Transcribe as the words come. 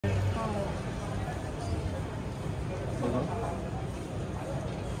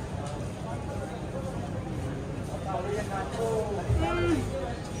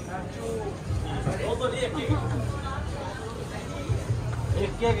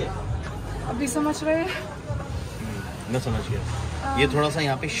अभी समझ रहे हैं? मैं समझ गया। ये थोड़ा सा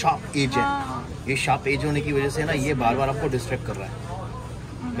यहाँ पे शार्प एज है। ये शार्प एज होने की वजह से ना ये बार बार आपको डिस्ट्रैक्ट कर रहा है।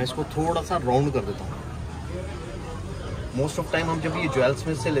 मैं इसको थोड़ा सा राउंड कर देता हूँ। मोस्ट ऑफ टाइम हम जब ये ज्वेल्स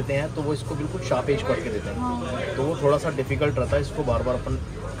में से लेते हैं तो वो इसको बिल्कुल शार्प एज करके देते हैं, तो वो थोड़ा सा डिफिकल्ट रहता है। इसको बार बार अपन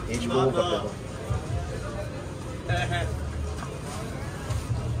एज को वो कर देता हूँ।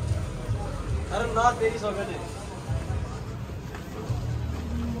 अरे ना तेरी सौगंध है।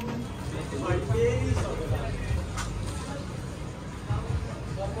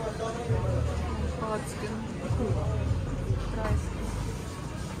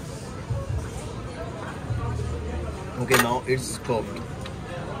 Okay, now it's curved.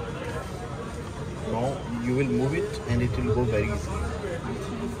 Now you will move it and it will go very easily.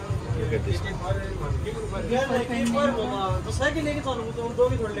 Look at this.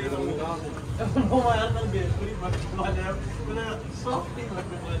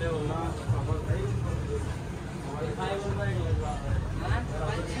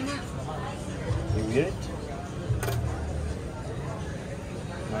 You hear it?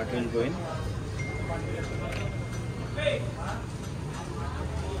 Now it will go in.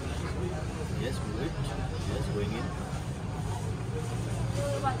 Yes, move it. Yes, going in.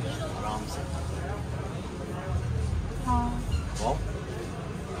 आराम से. Wow.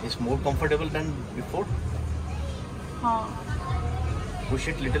 It's more comfortable than before. Push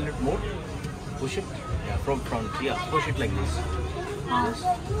it little bit more. Push it. Yeah, from front. Yeah, push it like this. Yes.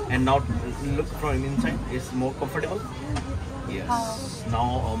 And now look from inside. It's more comfortable. Yes. Now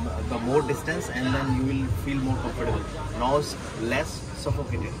the more distance, and then you will feel more comfortable. Now it's less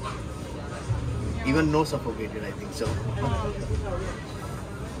suffocated. Even no suffocated, I think so.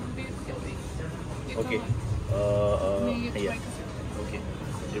 Okay. Yeah. Okay.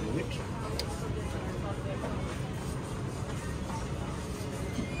 Remove it.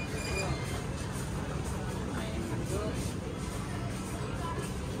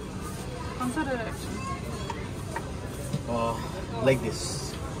 Like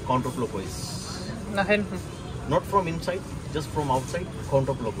this, counterclockwise. Nach hinten. Not from inside, just from outside,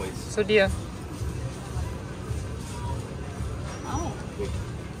 counterclockwise. Zu dir. Wait.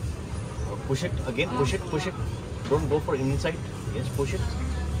 Push it again. Push it. Push it. Don't go for inside. Yes, push it.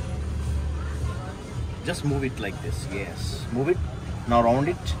 Just move it like this. Yes, move it. Now round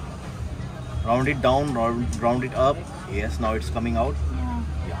it. Round it down. Round it up. Yes. Now it's coming out.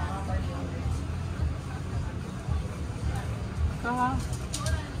 Yeah.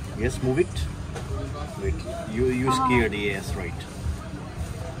 Yes, move it. Wait. You scared? Yes, right.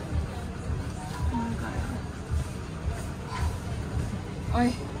 Oi.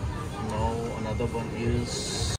 Now another one is